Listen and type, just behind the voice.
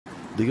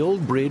The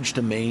old bridge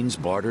to Maine's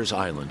Barters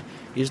Island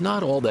is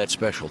not all that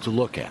special to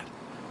look at.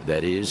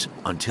 That is,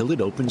 until it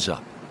opens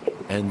up.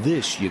 And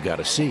this you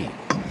gotta see.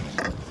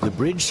 The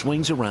bridge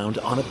swings around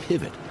on a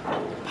pivot,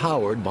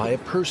 powered by a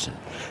person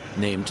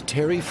named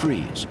Terry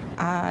Freeze.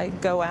 I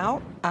go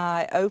out,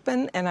 I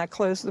open and I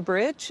close the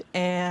bridge,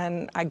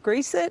 and I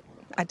grease it,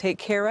 I take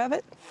care of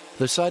it.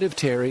 The sight of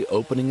Terry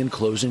opening and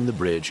closing the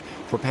bridge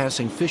for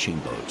passing fishing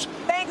boats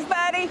Thanks,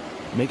 buddy.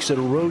 makes it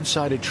a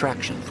roadside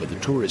attraction for the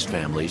tourist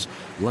families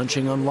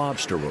lunching on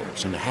lobster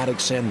rolls and haddock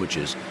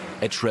sandwiches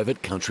at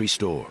Trevitt Country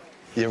Store.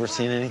 You ever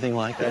seen anything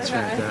like that? That's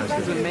fantastic.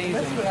 That's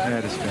amazing.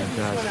 That is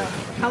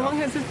fantastic. How long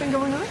has this been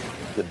going on?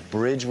 The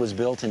bridge was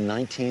built in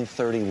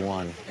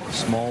 1931.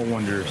 Small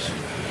wonders.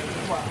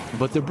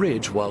 But the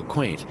bridge, while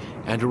quaint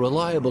and a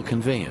reliable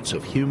conveyance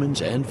of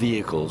humans and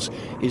vehicles,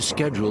 is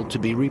scheduled to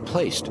be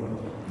replaced.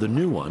 The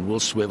new one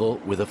will swivel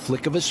with a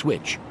flick of a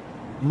switch,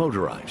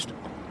 motorized,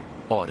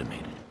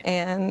 automated.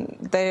 And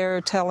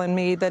they're telling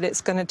me that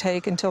it's going to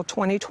take until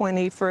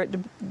 2020 for it to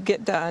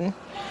get done.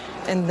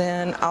 And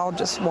then I'll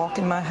just walk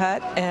in my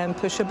hut and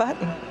push a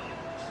button.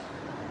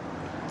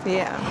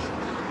 Yeah.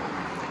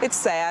 It's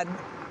sad.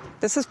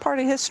 This is part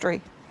of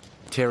history.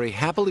 Terry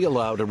happily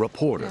allowed a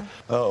reporter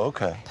Oh,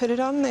 okay. Put it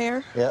on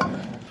there. Yep.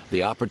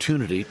 the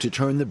opportunity to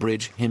turn the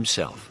bridge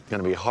himself.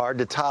 Gonna be hard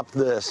to top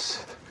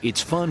this.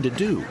 It's fun to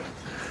do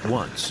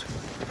once.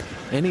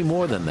 Any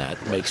more than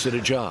that makes it a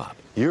job.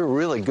 You're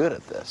really good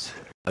at this.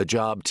 A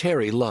job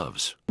Terry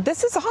loves.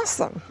 This is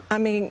awesome. I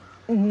mean,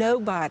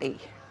 nobody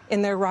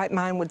in their right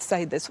mind would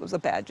say this was a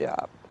bad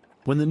job.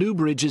 When the new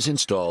bridge is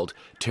installed,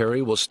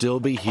 Terry will still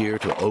be here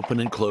to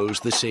open and close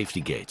the safety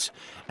gates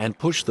and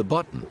push the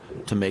button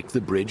to make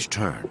the bridge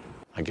turn.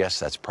 I guess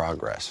that's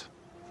progress.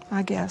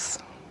 I guess.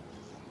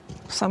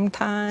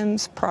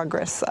 Sometimes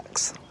progress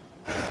sucks.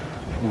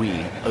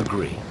 We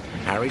agree.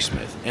 Harry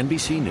Smith,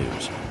 NBC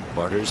News,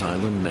 Barters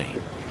Island,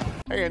 Maine.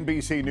 Hey,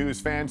 NBC News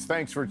fans,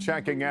 thanks for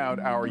checking out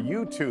our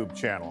YouTube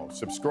channel.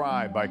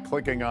 Subscribe by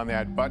clicking on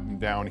that button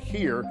down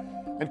here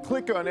and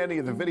click on any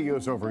of the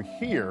videos over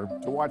here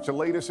to watch the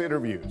latest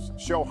interviews,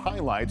 show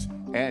highlights,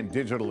 and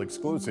digital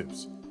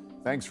exclusives.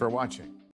 Thanks for watching.